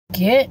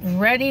Get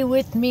ready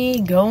with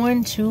me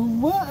going to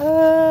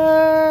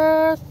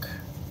work.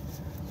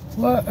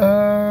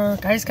 I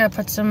just gotta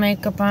put some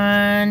makeup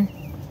on.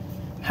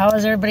 How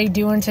is everybody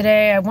doing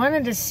today? I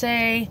wanted to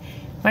say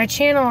my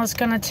channel is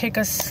gonna take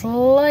a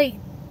slight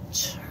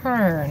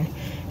turn,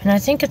 and I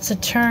think it's a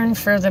turn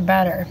for the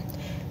better.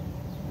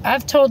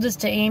 I've told this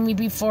to Amy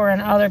before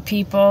and other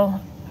people.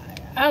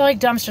 I like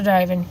dumpster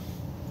diving,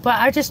 but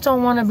I just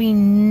don't want to be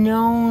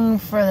known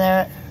for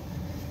that.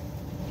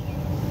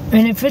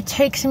 And if it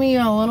takes me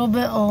a little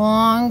bit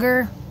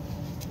longer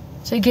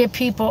to get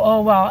people,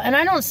 oh well. And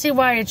I don't see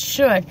why it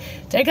should.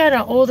 They got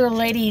an older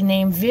lady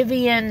named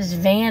Vivian's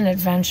Van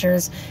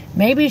Adventures.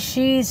 Maybe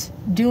she's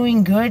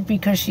doing good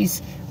because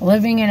she's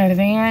living in a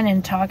van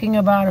and talking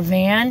about a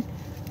van.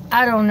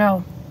 I don't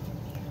know.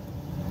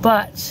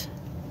 But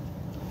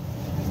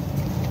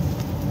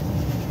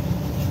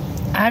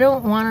I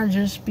don't want to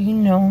just be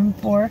known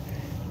for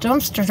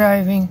dumpster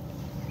diving.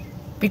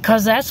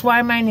 Because that's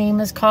why my name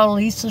is called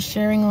Lisa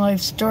Sharing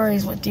Life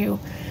Stories with you.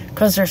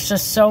 Because there's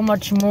just so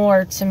much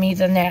more to me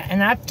than that.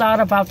 And I've thought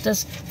about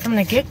this from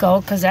the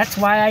get-go. Because that's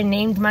why I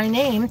named my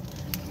name.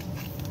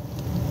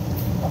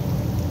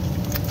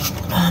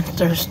 Oh, I'm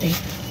thirsty.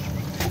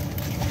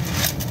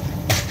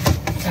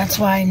 That's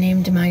why I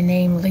named my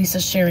name Lisa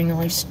Sharing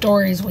Life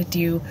Stories with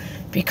you.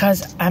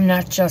 Because I'm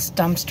not just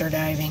dumpster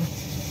diving.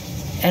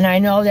 And I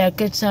know that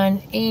gets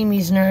on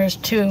Amy's nerves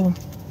too.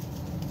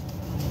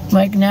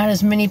 Like, not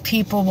as many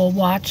people will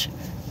watch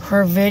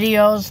her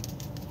videos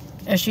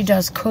as she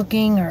does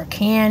cooking or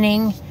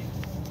canning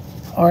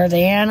or the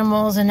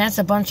animals, and that's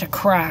a bunch of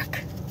crock.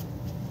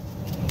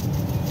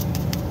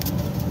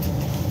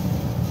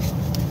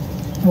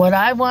 What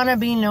I want to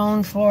be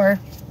known for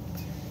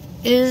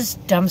is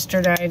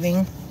dumpster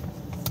diving.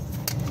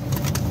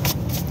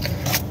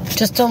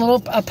 Just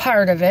a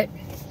part of it.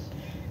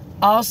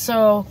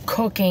 Also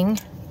cooking.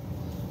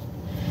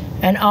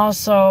 And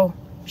also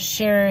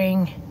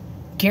sharing.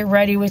 Get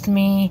ready with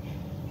me.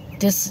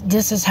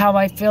 This is how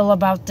I feel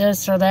about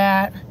this or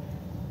that.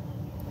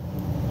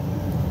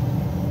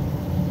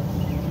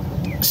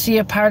 See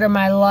a part of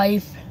my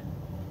life.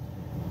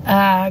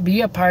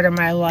 Be a part of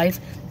my life.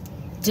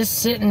 Just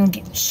sit and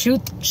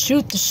shoot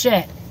the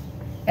shit,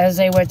 as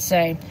they would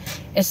say.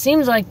 It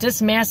seems like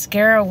this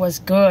mascara was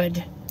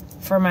good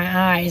for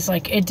my eyes.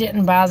 Like, it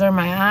didn't bother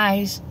my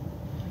eyes.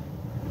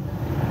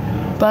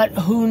 But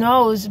who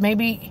knows?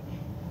 Maybe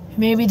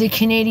the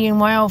Canadian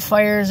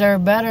wildfires are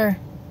better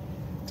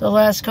the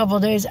last couple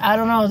of days. I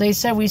don't know. They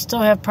said we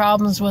still have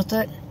problems with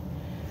it.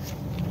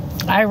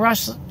 I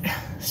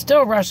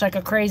still rush like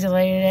a crazy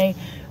lady today.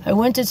 I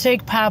went to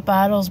take pop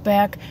bottles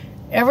back.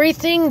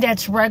 Everything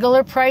that's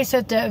regular price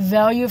at the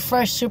Value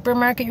Fresh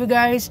supermarket, you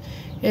guys,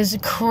 is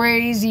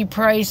crazy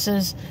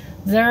prices.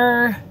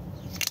 Let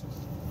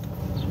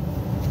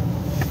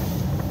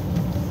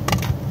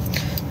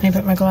me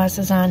put my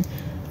glasses on.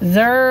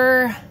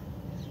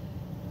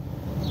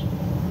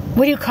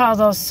 What do you call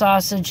those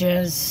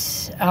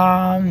sausages?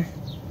 I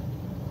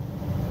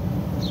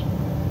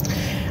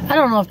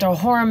don't know if they're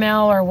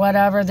Hormel or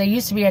whatever. They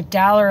used to be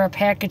 $1 a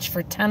package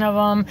for 10 of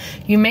them.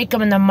 You make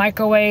them in the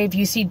microwave.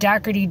 You see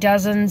Doherty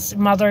Dozen's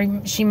mother,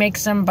 she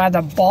makes them by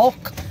the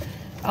bulk.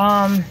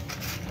 I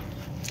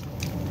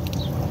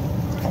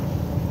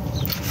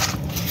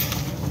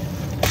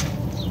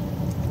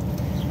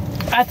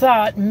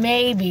thought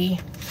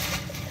maybe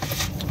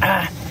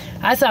at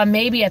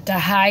the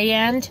high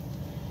end,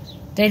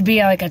 they'd be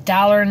like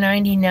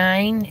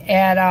 $1.99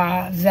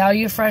 at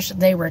Value Fresh.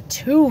 They were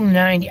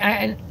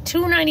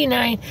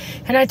 $2.99,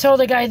 and I told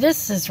the guy,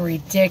 this is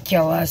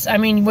ridiculous. I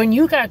mean, when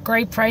you got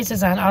great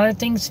prices on other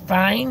things,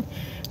 fine,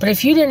 but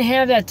if you didn't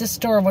have that, this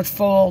store would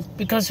fold,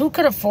 because who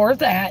could afford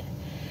that?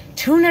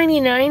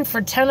 $2.99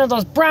 for 10 of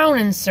those Brown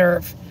and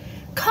Serve.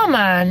 Come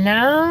on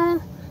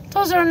now,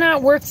 those are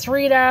not worth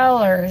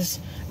 $3.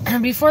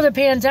 Before the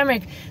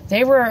pandemic,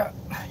 they were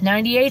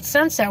 98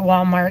 cents at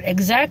Walmart.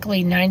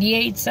 Exactly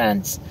 98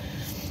 cents.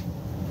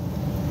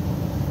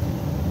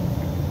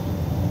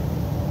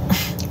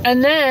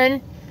 And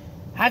then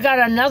I got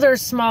another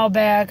small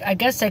bag. I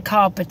guess they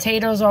call it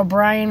Potatoes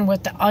O'Brien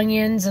with the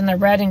onions and the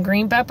red and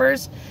green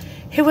peppers.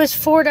 It was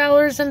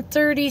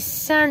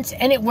 $4.30.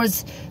 And it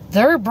was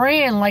their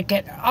brand, like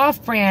an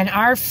off-brand,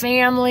 Our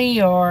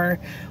Family or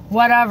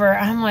whatever.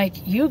 I'm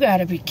like, you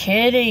gotta be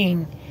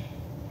kidding.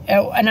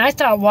 And I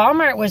thought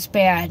Walmart was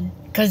bad,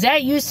 because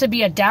that used to be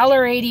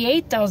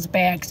 $1.88, those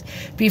bags,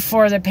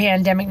 before the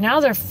pandemic.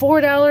 Now they're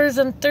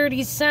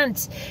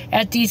 $4.30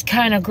 at these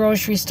kind of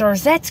grocery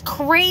stores. That's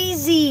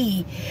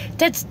crazy.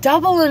 That's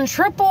double and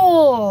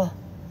triple.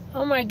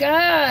 Oh my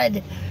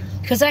God.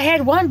 Because I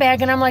had one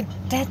bag and I'm like,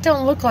 that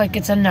don't look like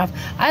it's enough.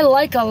 I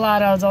like a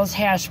lot of those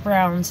hash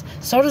browns.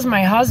 So does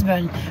my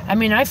husband. I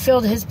mean, I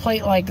filled his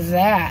plate like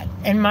that.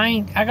 And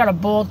mine, I got a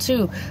bowl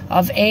too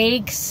of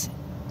eggs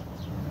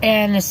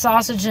and a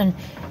sausage, and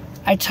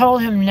I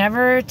told him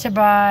never to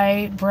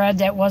buy bread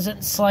that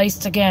wasn't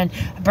sliced again.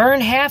 I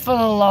burned half of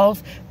the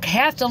loaf.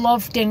 Half the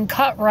loaf didn't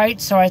cut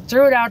right, so I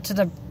threw it out to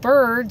the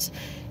birds,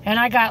 and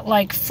I got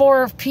like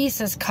 4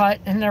 pieces cut,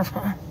 and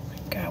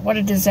God, what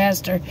a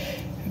disaster.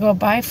 I go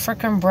buy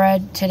frickin'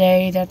 bread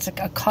today. That's a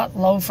cut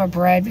loaf of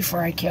bread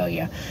before I kill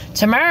you.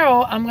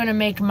 Tomorrow, I'm going to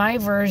make my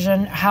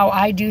version how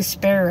I do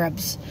spare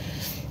ribs.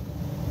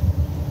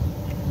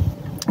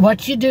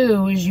 What you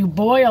do is you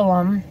boil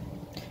them.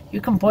 You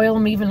can boil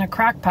them even in a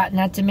crock pot,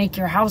 not to make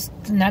your house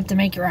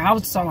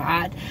so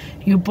hot.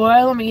 You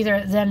boil them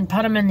either, then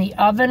put them in the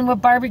oven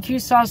with barbecue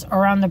sauce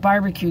or on the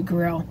barbecue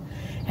grill.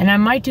 And I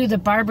might do the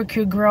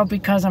barbecue grill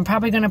because I'm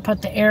probably going to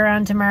put the air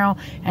on tomorrow,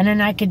 and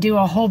then I could do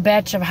a whole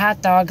batch of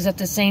hot dogs at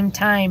the same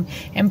time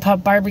and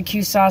put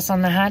barbecue sauce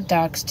on the hot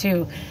dogs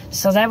too.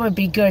 So that would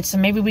be good. So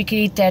maybe we could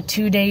eat that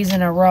 2 days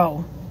in a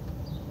row.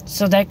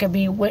 So that could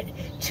be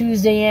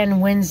Tuesday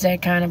and Wednesday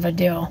kind of a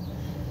deal.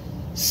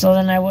 So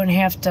then I wouldn't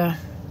have to,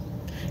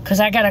 because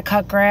I got to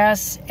cut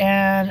grass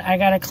and I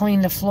got to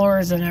clean the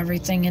floors and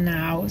everything in the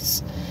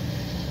house.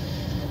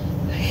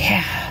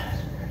 Yeah.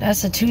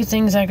 That's the 2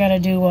 things I got to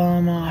do while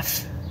I'm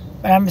off.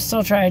 But I'm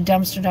still trying to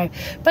dumpster dive.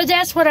 But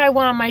that's what I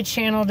want my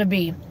channel to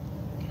be.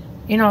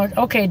 You know,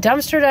 okay,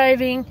 dumpster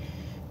diving.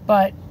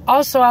 But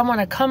also I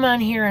want to come on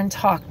here and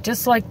talk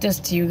just like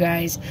this to you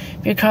guys.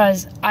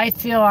 Because I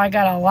feel I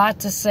got a lot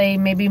to say.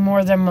 Maybe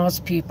more than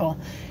most people.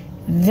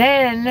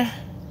 Then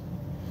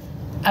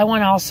I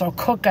want to also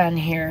cook on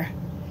here.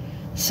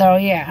 So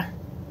yeah.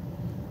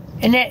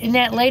 And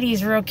that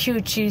lady's real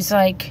cute. She's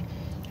like,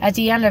 at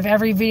the end of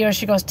every video,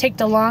 she goes, take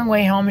the long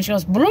way home. And she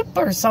goes, bloop,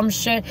 or some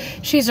shit.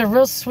 She's a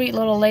real sweet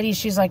little lady.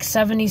 She's like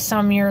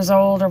 70-some years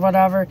old or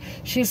whatever.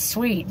 She's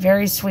sweet,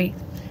 very sweet.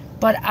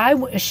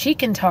 But she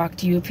can talk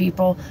to you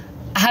people.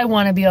 I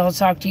want to be able to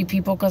talk to you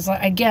people because,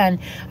 again,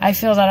 I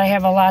feel that I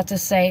have a lot to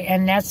say.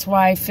 And that's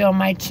why I feel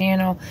my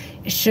channel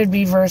should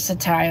be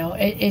versatile.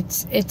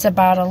 It's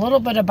about a little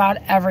bit about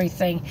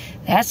everything.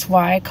 That's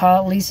why I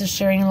call it Lisa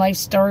Sharing Life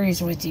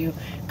Stories with You,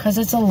 because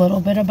it's a little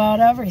bit about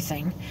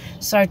everything.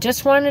 So I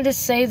just wanted to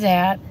say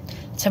that.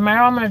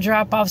 Tomorrow I'm going to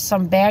drop off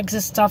some bags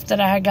of stuff that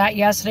I got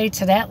yesterday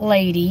to that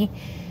lady.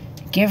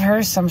 Give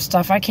her some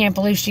stuff. I can't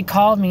believe she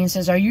called me and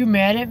says, are you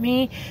mad at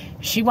me?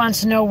 She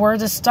wants to know where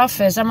the stuff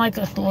is. I'm like,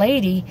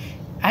 lady,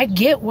 I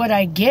get what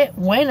I get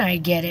when I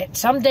get it.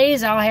 Some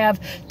days I'll have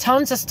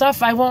tons of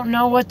stuff I won't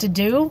know what to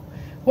do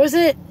with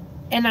it.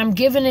 And I'm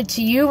giving it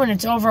to you and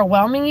it's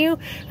overwhelming you.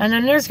 And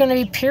then there's going to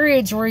be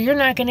periods where you're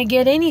not going to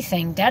get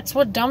anything. That's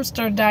what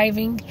dumpster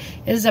diving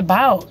is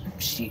about.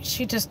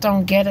 She just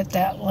don't get it,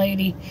 that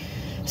lady.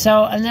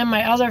 So, and then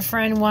my other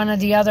friend wanted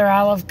the other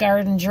Olive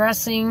Garden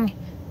dressing,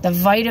 the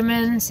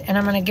vitamins, and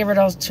I'm going to give her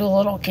those 2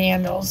 little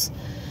candles.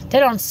 They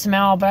don't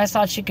smell, but I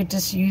thought she could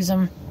just use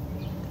them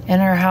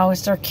in her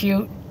house. They're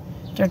cute.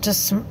 They're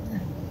just,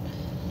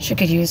 she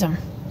could use them.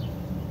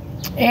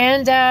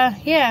 And,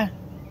 yeah.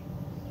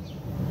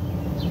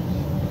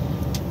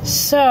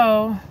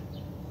 So,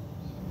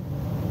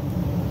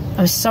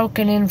 I'm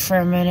soaking in for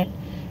a minute.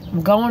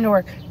 I'm going to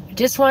work. I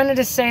just wanted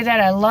to say that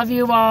I love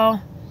you all.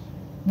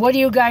 What do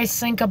you guys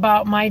think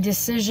about my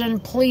decision?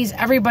 Please,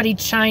 everybody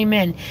chime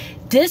in.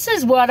 This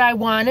is what I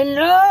want to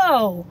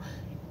know.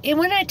 And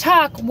when I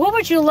talk, what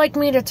would you like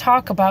me to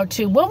talk about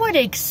too? What would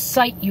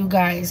excite you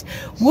guys?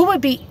 What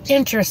would be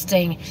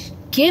interesting?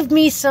 Give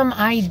me some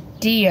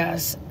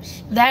ideas.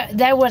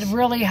 That would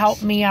really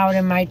help me out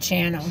in my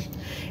channel.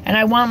 And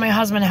I want my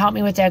husband to help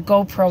me with that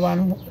GoPro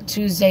on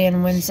Tuesday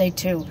and Wednesday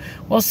too.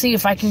 We'll see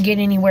if I can get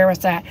anywhere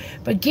with that.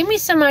 But give me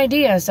some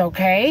ideas,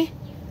 okay?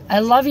 I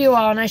love you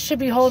all, and I should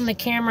be holding the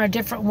camera a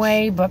different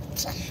way, but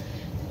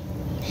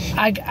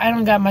I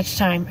don't got much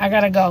time. I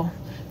gotta go.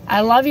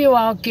 I love you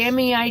all. Give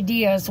me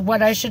ideas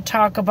what I should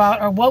talk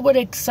about or what would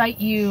excite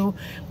you.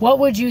 What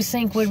would you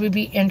think would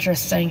be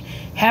interesting?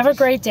 Have a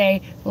great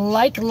day.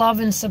 Like, love,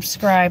 and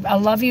subscribe. I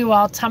love you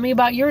all. Tell me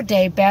about your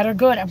day, bad or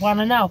good. I want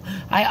to know.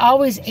 I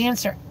always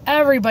answer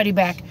everybody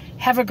back.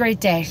 Have a great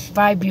day.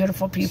 Bye,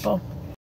 beautiful people.